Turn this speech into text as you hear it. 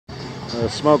The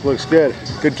smoke looks good.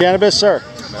 Good cannabis, sir?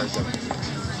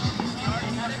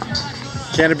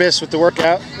 Cannabis with the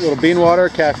workout. A little bean water,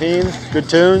 caffeine, good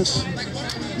tunes,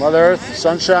 Mother Earth,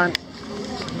 sunshine.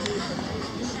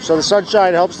 So the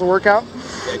sunshine helps the workout?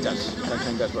 Yeah, it does.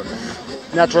 Sunshine does work.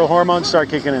 Natural hormones start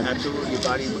kicking in. Absolutely.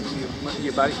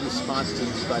 Your body's response to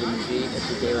vitamin D, as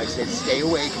the daylight says, stay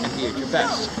awake and be at your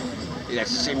best.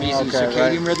 That's the same reason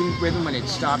circadian rhythm, when it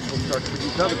stops, will start to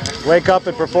produce other things. Wake up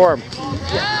and perform.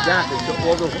 Yeah, exactly. So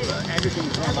all the androgen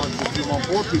hormones that you want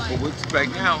more people with right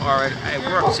now are at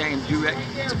work saying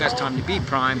it's the best time to be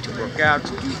primed, to work out,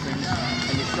 to do things,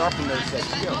 and to sharpen those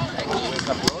skills. Actually, wake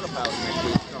up your autopilot and make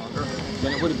you stronger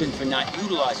than it would have been for not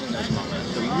utilizing those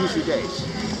moments. So you use your days.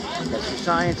 That's your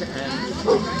science and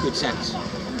good sense.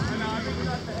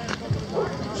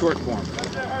 Short form.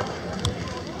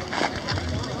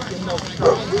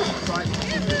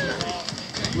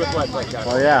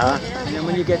 Oh yeah, huh? And then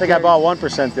when you get I think I bought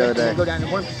 1% the other day. Go down to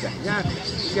 1%. Exactly.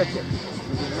 You get there.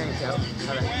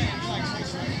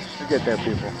 You get there,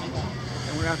 people.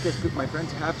 And we're out this group. My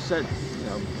friends have said, you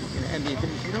know, in MD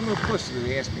things, you don't know pussy.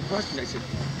 They asked me a question. I said,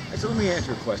 let me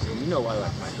answer a question. You know I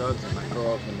like my drugs and my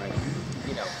girls and my,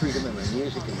 freedom and my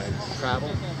music and my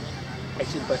travel. I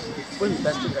said, but one of the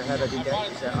best things I have every day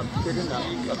is that I'm sitting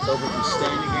up over from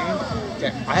standing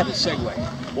game. I have a Segway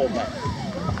all day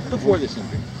before this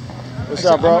interview. What's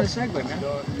up, bro? I'm on a Segway, man.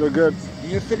 You're good.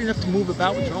 You're fit enough to move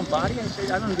about with your own body? I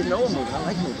say, I don't even know I'm moving. I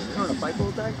like moving. You're on a bike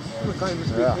all day? You're going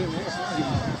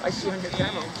to I see on your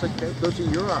camera, it looks like those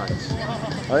are your eyes.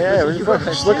 Oh yeah, we're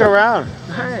just looking around.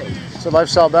 Hey. That's what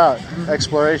life's all about.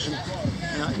 Exploration,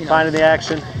 finding the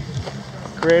action,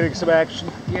 creating some action.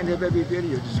 At the end of every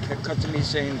video, just cut to me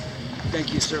saying,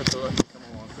 thank you, sir, for letting me come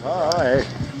along. Oh, hey.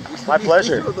 My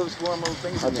pleasure. Those normal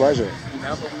things My pleasure.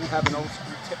 But we have an old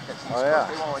school tip that's oh, yeah.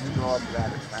 They won't let you go off of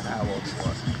that. It's not how old you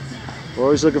are. We're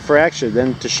always looking for action.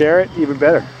 Then to share it, even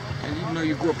better. And even though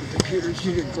you grew up with computers,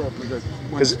 you didn't grow up with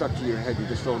one stuck to your head. You're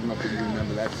just old enough that you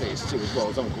remember that phase too, as well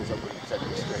as uncles up with set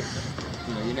you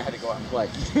straight. You know how to go out and play.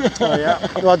 Oh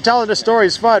yeah. Well, telling the story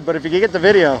is fun, but if you can get the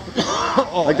video,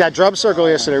 like that drum circle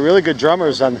yesterday, really good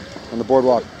drummers on the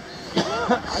boardwalk.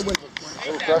 I went to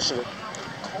they were crushing it.